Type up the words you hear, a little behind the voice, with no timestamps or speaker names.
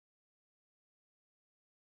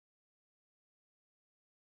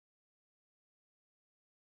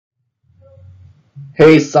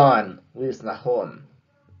Hejsan, lyssna hon.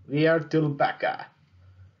 Vi är tillbaka.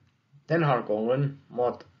 Den här gången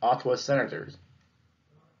mot Ottawa Senators.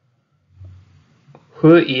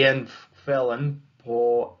 7-1 kvällen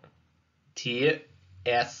på TSN.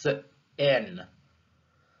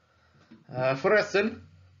 Förresten,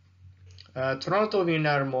 Toronto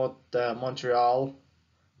vinner mot Montreal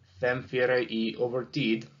 5-4 i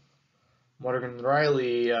övertid. Morgan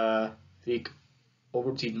Riley fick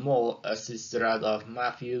övertidmål assisterad av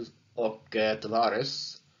Matthews och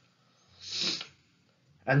Tavares.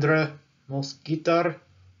 Andra målskyttar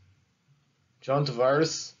John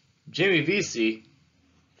Tavares, Jamie Vesey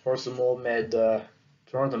får som mål med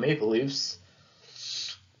Toronto Maple Leafs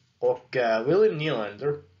och William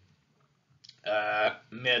Nylander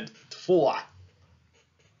med 2.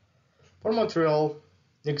 För Montreal,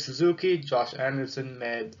 Nick Suzuki, Josh Anderson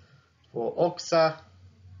med 2 också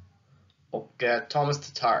och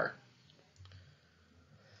Thomas Tatar.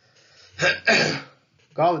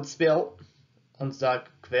 Galet spel onsdag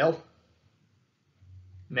kväll,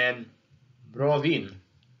 men bra vinn.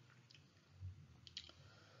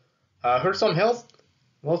 Hur som helst,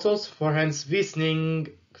 låt oss för hans visning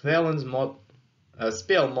kvällens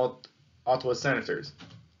spel mot Ottawa Senators.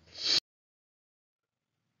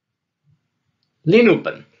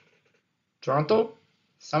 Lineupen. Toronto,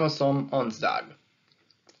 samma som onsdag.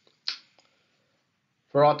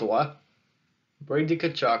 För Ottawa, Brady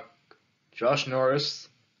Tkachuk, Josh Norris,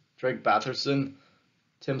 Drake Batherson,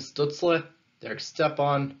 Tim Stützle, Derek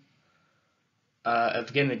Stepan,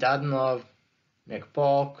 Evgeny Dadonov, Nick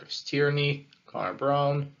Paul, Chris Tierney, Connor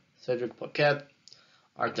Brown, Cedric Paquette,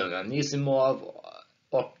 Artem Anisimov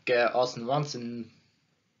och Austin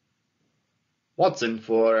Watson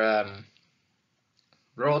för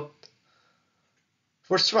Roth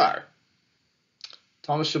försvar.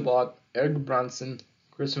 Thomas Chabot, Eric Brunson,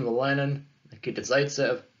 Christian Wolanin, Nikita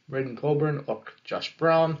Zaitsev, Braden Coburn och Josh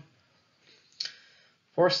Brown.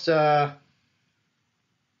 Första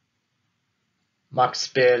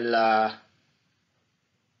maxspel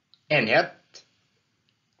enhet.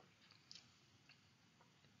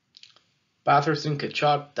 Batherson,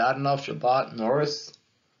 Tkachuk, Dadonov, Chabot, Norris.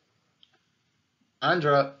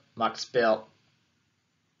 Andra maxspel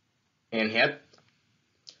enhet.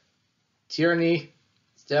 Tierney,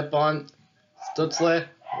 Stepan, Stützle,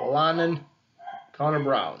 Wolanin, Connor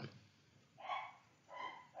Brown.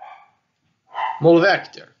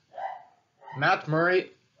 Målvakter. Matt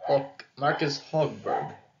Murray och Marcus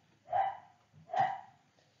Hogberg.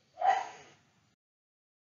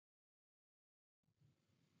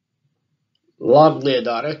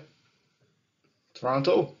 Lagledare.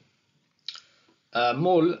 Toronto.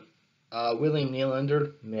 Mål. William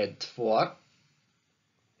Nylander med 2.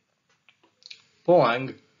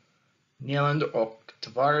 Poäng. Nylander och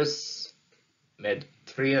Tavares med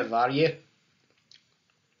 3 varje.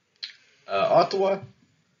 Ottawa.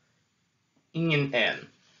 Ingen än.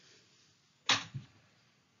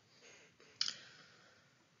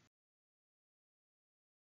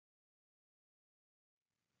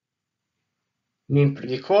 Min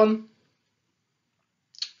prediktion.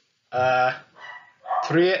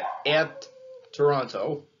 3-1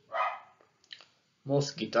 Toronto.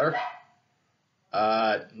 Målskyttar.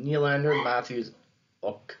 Nylander, Matthews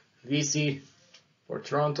och Vesey för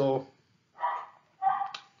Toronto.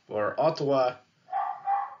 För Ottawa,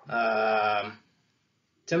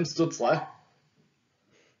 Tim Stützle.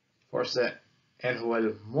 Första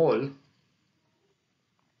NHL-mål.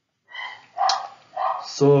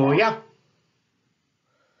 Så ja.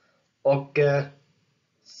 Och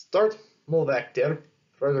startmålvakter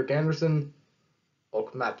Fredrik Anderson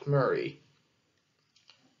och Matt Murray.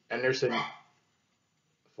 Anderson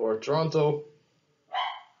för Toronto.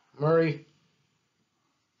 Murray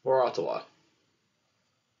för Ottawa.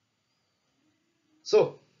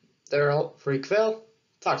 Så, det är allt för ikväll.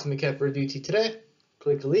 Tack så mycket för att du tittade.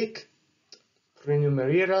 Klicka lik.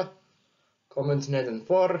 Prenumerera. Kommentera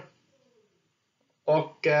nedanför.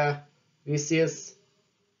 Och vi ses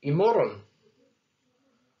imorgon.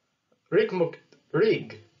 Rig mot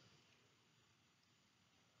rig.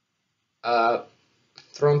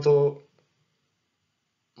 Toronto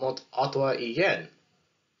mot Ottawa igen.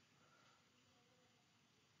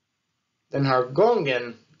 Den här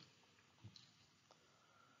gången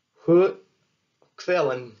 7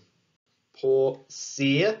 kvällen på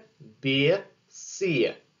CBC.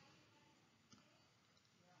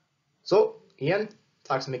 Så igen,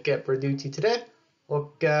 tack så mycket för att du tittade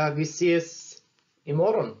och vi ses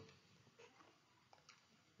imorgon.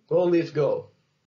 Go Leafs go!